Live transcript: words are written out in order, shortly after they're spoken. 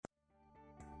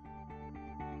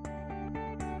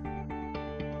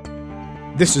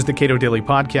This is the Cato Daily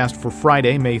Podcast for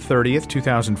Friday, May 30th,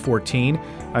 2014.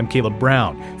 I'm Caleb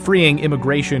Brown. Freeing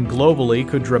immigration globally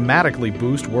could dramatically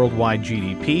boost worldwide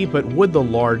GDP, but would the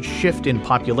large shift in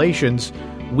populations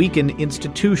weaken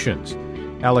institutions?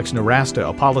 Alex Nowrasteh,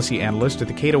 a policy analyst at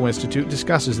the Cato Institute,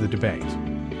 discusses the debate.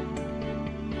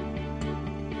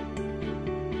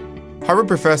 Harvard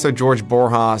professor George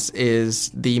Borjas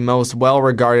is the most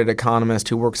well-regarded economist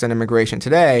who works in immigration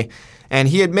today, and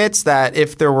he admits that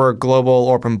if there were global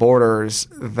open borders,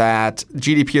 that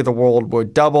GDP of the world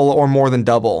would double or more than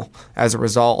double as a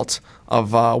result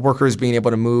of workers being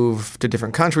able to move to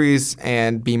different countries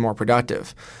and be more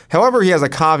productive. However, he has a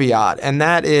caveat, and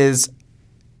that is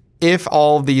if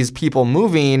all of these people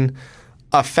moving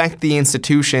affect the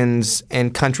institutions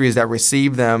and countries that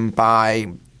receive them by,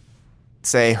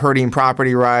 say, hurting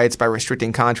property rights, by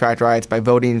restricting contract rights, by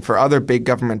voting for other big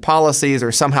government policies,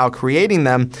 or somehow creating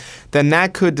them, then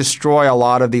that could destroy a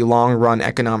lot of the long-run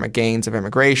economic gains of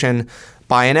immigration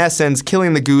by, in essence,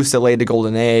 killing the goose that laid the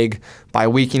golden egg, by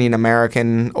weakening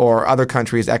American or other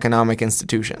countries' economic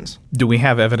institutions. Do we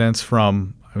have evidence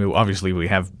from, obviously we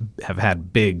have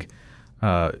had big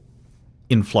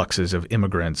influxes of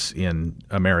immigrants in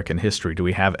American history. Do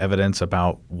we have evidence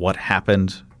about what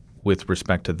happened with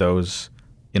respect to those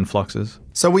influxes?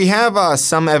 So we have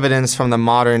some evidence from the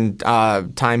modern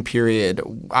time period.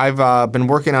 I've been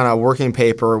working on a working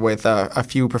paper with a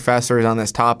few professors on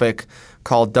this topic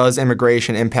called Does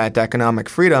Immigration Impact Economic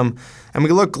Freedom? And we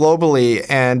look globally,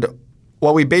 and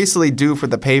what we basically do for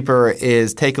the paper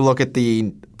is take a look at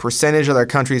the percentage of their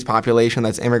country's population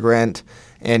that's immigrant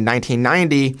in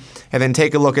 1990, and then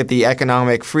take a look at the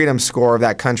economic freedom score of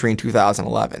that country in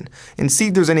 2011 and see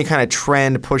if there's any kind of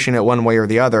trend pushing it one way or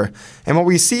the other. And what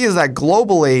we see is that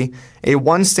globally, a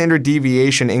one standard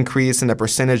deviation increase in the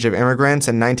percentage of immigrants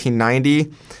in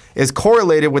 1990 is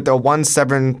correlated with the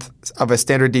 1/7 of a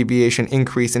standard deviation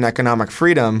increase in economic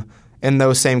freedom in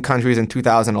those same countries in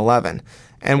 2011.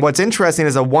 And what's interesting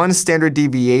is a one standard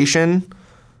deviation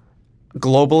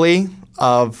globally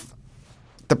of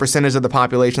the percentage of the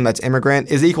population that's immigrant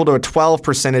is equal to a 12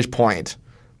 percentage point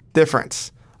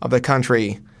difference of the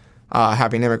country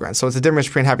having immigrants. So it's a difference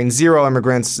between having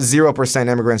 0%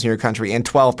 immigrants in your country and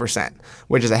 12%,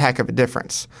 which is a heck of a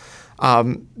difference.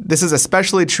 This is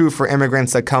especially true for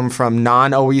immigrants that come from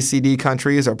non-OECD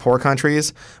countries or poor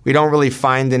countries. We don't really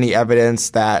find any evidence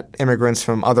that immigrants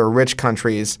from other rich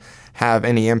countries have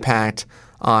any impact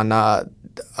on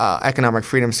economic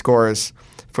freedom scores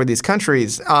for these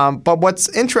countries. But what's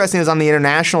interesting is on the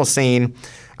international scene,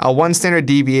 a one standard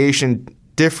deviation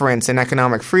difference in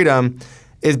economic freedom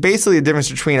is basically the difference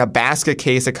between a basket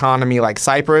case economy like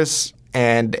Cyprus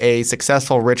and a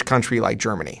successful rich country like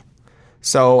Germany.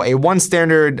 So a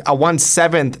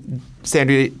 1/7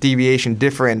 standard deviation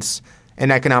difference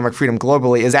in economic freedom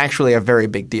globally is actually a very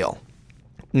big deal.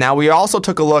 Now, we also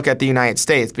took a look at the United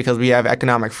States because we have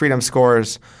economic freedom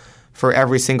scores for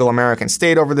every single American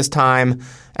state over this time,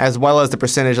 as well as the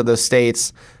percentage of those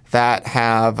states that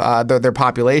have their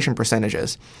population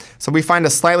percentages. So we find a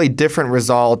slightly different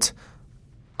result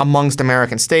amongst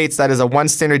American states. That is, a one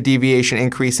standard deviation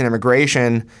increase in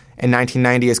immigration in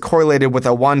 1990 is correlated with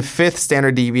a 1/5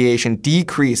 standard deviation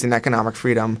decrease in economic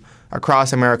freedom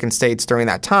across American states during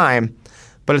that time.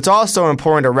 But it's also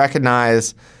important to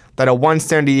recognize that a one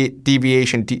standard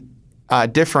deviation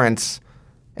difference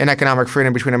in economic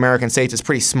freedom between American states is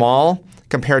pretty small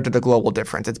compared to the global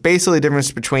difference. It's basically the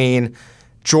difference between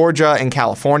Georgia and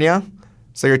California.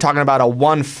 So you're talking about a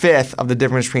 1/5 of the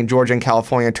difference between Georgia and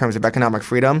California in terms of economic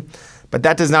freedom. But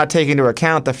that does not take into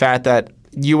account the fact that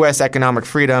U.S. economic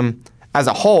freedom as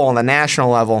a whole on the national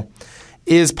level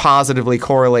is positively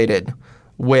correlated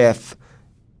with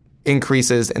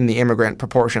increases in the immigrant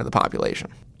proportion of the population.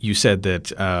 You said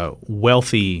that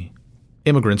wealthy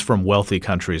immigrants from wealthy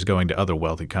countries going to other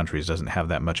wealthy countries doesn't have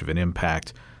that much of an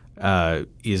impact.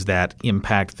 Is that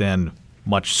impact then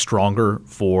much stronger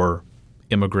for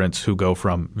immigrants who go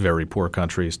from very poor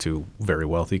countries to very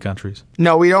wealthy countries?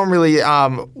 No, we don't really.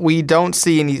 We don't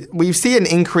see any. We see an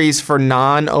increase for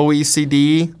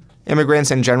non-OECD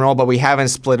immigrants in general, but we haven't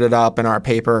split it up in our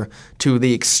paper to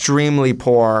the extremely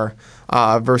poor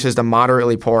versus the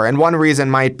moderately poor. And one reason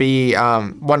might be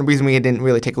one reason we didn't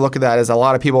really take a look at that is a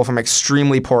lot of people from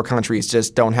extremely poor countries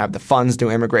just don't have the funds to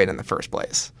immigrate in the first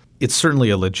place. It's certainly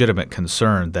a legitimate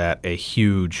concern that a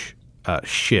huge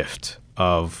shift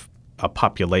of a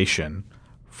population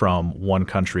from one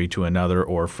country to another,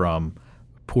 or from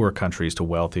poor countries to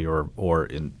wealthy, or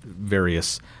in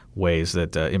various ways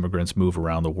that immigrants move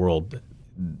around the world,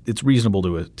 it's reasonable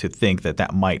to think that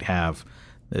that might have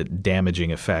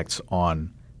damaging effects on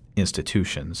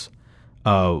institutions.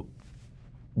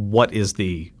 what is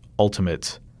the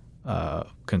ultimate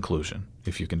conclusion,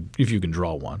 if you can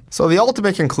draw one? So the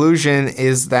ultimate conclusion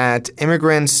is that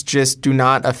immigrants just do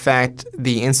not affect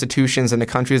the institutions in the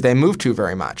countries they move to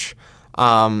very much,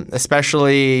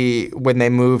 especially when they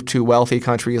move to wealthy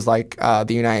countries like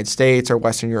the United States or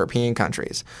Western European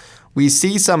countries. We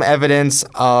see some evidence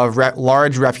of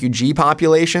large refugee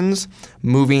populations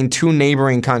moving to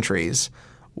neighboring countries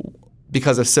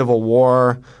because of civil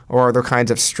war or other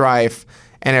kinds of strife.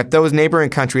 And if those neighboring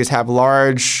countries have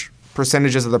large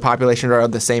percentages of the population that are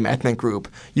of the same ethnic group,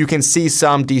 you can see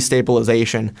some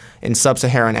destabilization in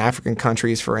sub-Saharan African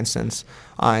countries, for instance,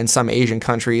 in some Asian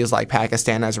countries like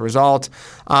Pakistan as a result.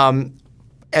 And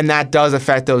that does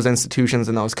affect those institutions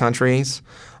in those countries.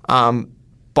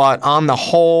 But on the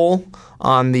whole,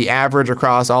 on the average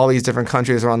across all these different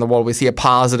countries around the world, we see a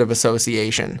positive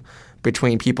association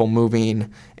between people moving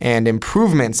and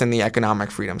improvements in the economic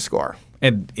freedom score.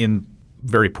 And in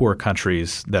very poor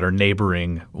countries that are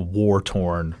neighboring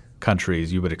war-torn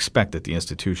countries, you would expect that the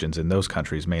institutions in those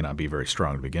countries may not be very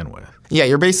strong to begin with. Yeah,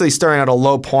 you're basically starting at a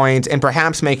low point and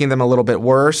perhaps making them a little bit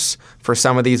worse for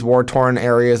some of these war-torn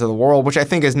areas of the world, which I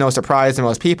think is no surprise to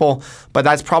most people, but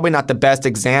that's probably not the best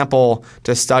example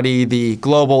to study the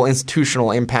global institutional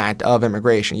impact of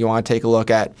immigration. You want to take a look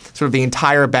at sort of the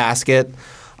entire basket,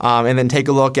 and then take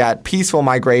a look at peaceful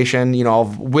migration,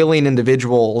 of willing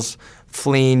individuals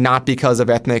fleeing not because of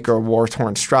ethnic or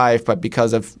war-torn strife, but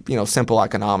because of simple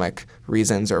economic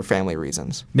reasons or family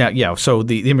reasons. Now, so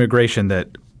the immigration that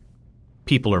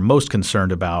people are most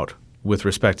concerned about with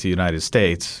respect to the United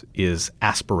States is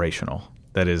aspirational.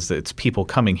 That is, it's people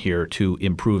coming here to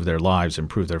improve their lives,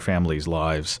 improve their families'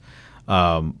 lives.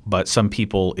 But some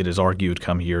people, it is argued,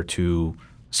 come here to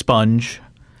sponge,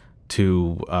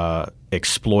 to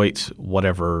exploit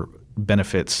whatever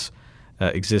benefits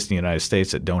exist in the United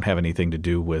States that don't have anything to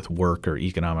do with work or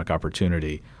economic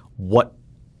opportunity. What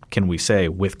can we say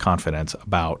with confidence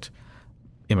about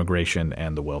immigration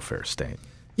and the welfare state?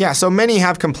 Yeah, so many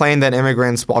have complained that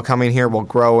immigrants, while coming here, will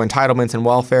grow entitlements and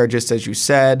welfare, just as you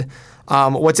said.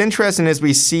 What's interesting is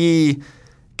we see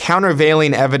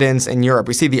countervailing evidence in Europe.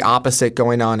 We see the opposite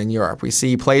going on in Europe. We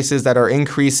see places that are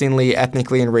increasingly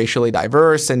ethnically and racially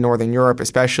diverse in Northern Europe,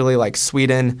 especially like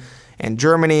Sweden and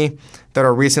Germany, that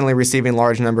are recently receiving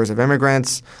large numbers of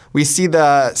immigrants. We see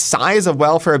the size of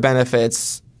welfare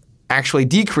benefits actually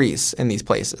decrease in these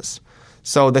places.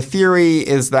 So the theory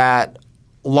is that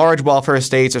large welfare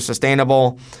states are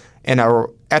sustainable in a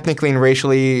ethnically and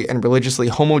racially and religiously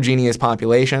homogeneous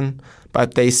population,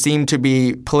 but they seem to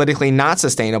be politically not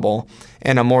sustainable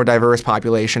in a more diverse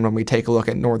population when we take a look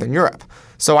at Northern Europe.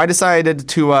 So I decided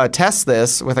to test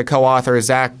this with a co-author,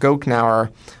 Zach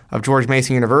Goechnauer of George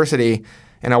Mason University,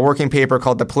 in a working paper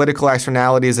called The Political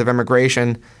Externalities of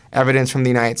Immigration, Evidence from the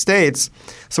United States.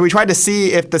 So we tried to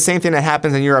see if the same thing that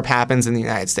happens in Europe happens in the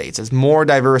United States. As more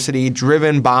diversity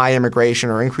driven by immigration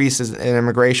or increases in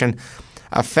immigration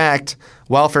affect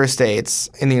welfare states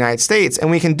in the United States. And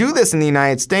we can do this in the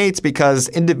United States because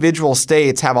individual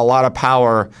states have a lot of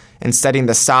power in setting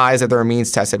the size of their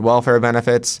means-tested welfare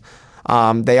benefits.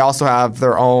 They also have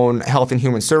their own health and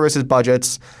human services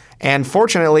budgets. And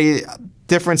fortunately,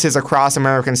 differences across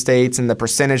American states and the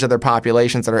percentage of their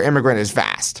populations that are immigrant is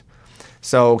vast.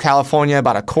 So California,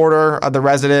 about a quarter of the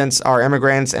residents are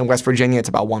immigrants, and West Virginia, it's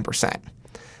about 1%.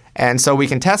 And so we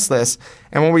can test this.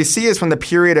 And what we see is from the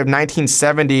period of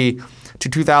 1970 to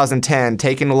 2010,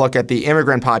 taking a look at the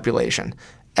immigrant population,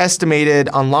 estimated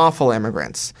unlawful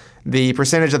immigrants, the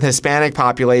percentage of the Hispanic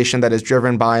population that is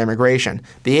driven by immigration,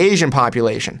 the Asian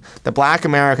population, the Black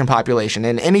American population,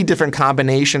 and any different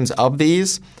combinations of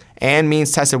these and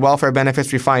means-tested welfare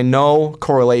benefits, we find no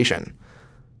correlation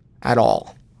at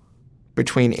all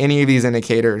between any of these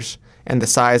indicators and the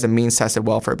size of means-tested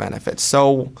welfare benefits.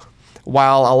 So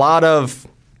while a lot of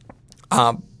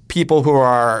people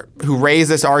who raise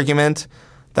this argument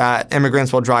that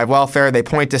immigrants will drive welfare, they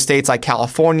point to states like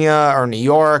California or New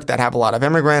York that have a lot of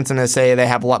immigrants, and they say they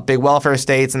have a lot big welfare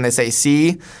states, and they say,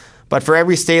 see. But for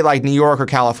every state like New York or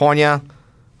California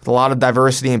with a lot of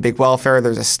diversity and big welfare,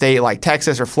 there's a state like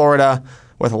Texas or Florida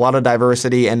with a lot of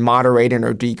diversity and moderating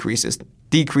or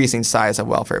decreasing size of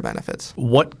welfare benefits.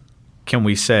 What can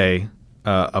we say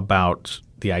about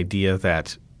the idea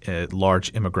that a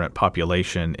large immigrant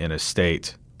population in a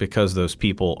state, because those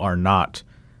people are not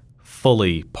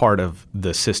fully part of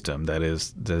the system, that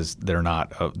is, they're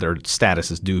not, their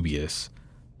status is dubious,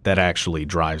 that actually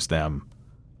drives them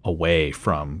away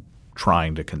from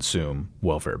trying to consume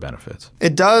welfare benefits?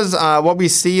 It does. What we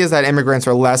see is that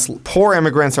poor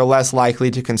immigrants are less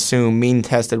likely to consume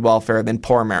mean-tested welfare than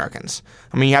poor Americans.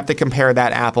 I mean, you have to compare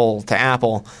that apple to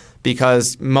apple,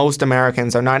 because most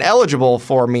Americans are not eligible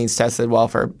for means-tested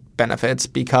welfare benefits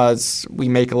because we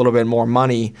make a little bit more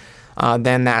money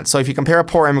than that. So if you compare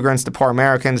poor immigrants to poor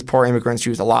Americans, poor immigrants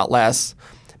use a lot less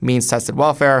means-tested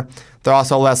welfare. They're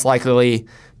also less likely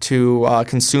to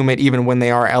consume it even when they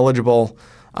are eligible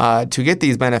to get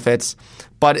these benefits.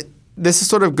 But this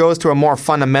sort of goes to a more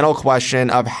fundamental question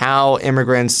of how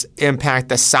immigrants impact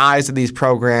the size of these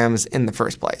programs in the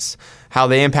first place, how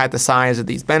they impact the size of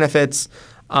these benefits.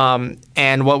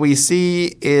 And what we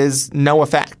see is no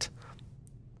effect,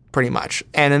 pretty much.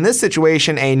 And in this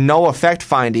situation, a no effect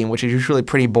finding, which is usually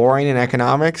pretty boring in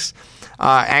economics,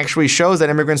 actually shows that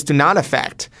immigrants do not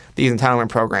affect these entitlement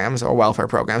programs or welfare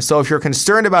programs. So if you're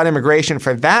concerned about immigration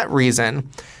for that reason,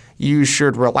 you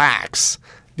should relax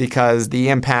because the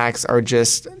impacts are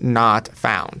just not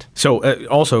found. So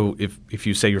also, if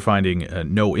you say you're finding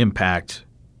no impact,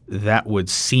 that would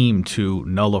seem to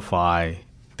nullify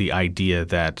the idea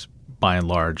that, by and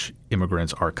large,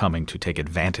 immigrants are coming to take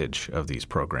advantage of these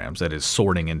programs, that is,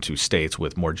 sorting into states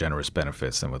with more generous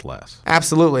benefits than with less.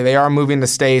 Absolutely. They are moving to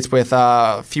states with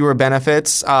fewer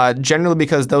benefits, generally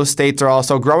because those states are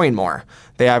also growing more.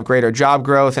 They have greater job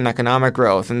growth and economic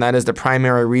growth, and that is the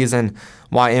primary reason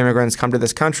why immigrants come to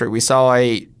this country. We saw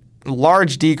a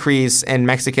large decrease in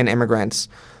Mexican immigrants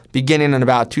beginning in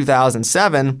about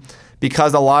 2007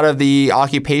 because a lot of the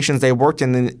occupations they worked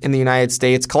in the United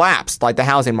States collapsed, like the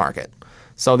housing market.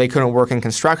 So they couldn't work in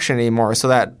construction anymore. So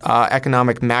that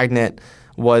economic magnet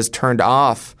was turned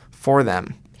off for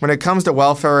them. When it comes to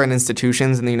welfare and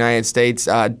institutions in the United States,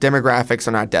 demographics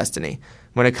are not destiny.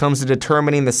 When it comes to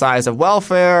determining the size of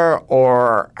welfare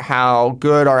or how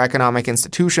good our economic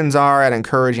institutions are at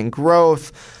encouraging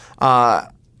growth,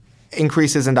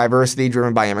 increases in diversity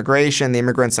driven by immigration, the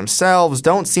immigrants themselves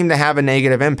don't seem to have a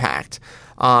negative impact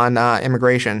on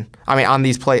on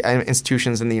these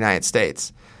institutions in the United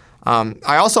States.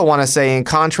 I also want to say, in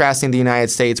contrasting the United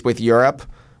States with Europe,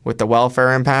 with the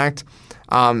welfare impact,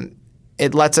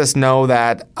 it lets us know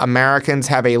that Americans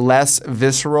have a less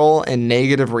visceral and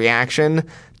negative reaction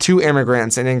to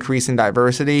immigrants and increasing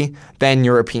diversity than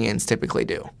Europeans typically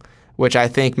do, which I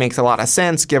think makes a lot of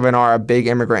sense given our big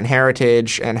immigrant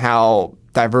heritage and how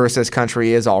diverse this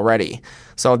country is already.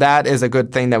 So that is a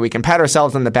good thing that we can pat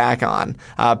ourselves on the back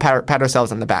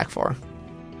for.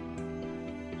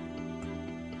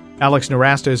 Alex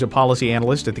Nowrasteh is a policy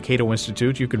analyst at the Cato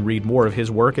Institute. You can read more of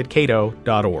his work at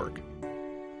cato.org.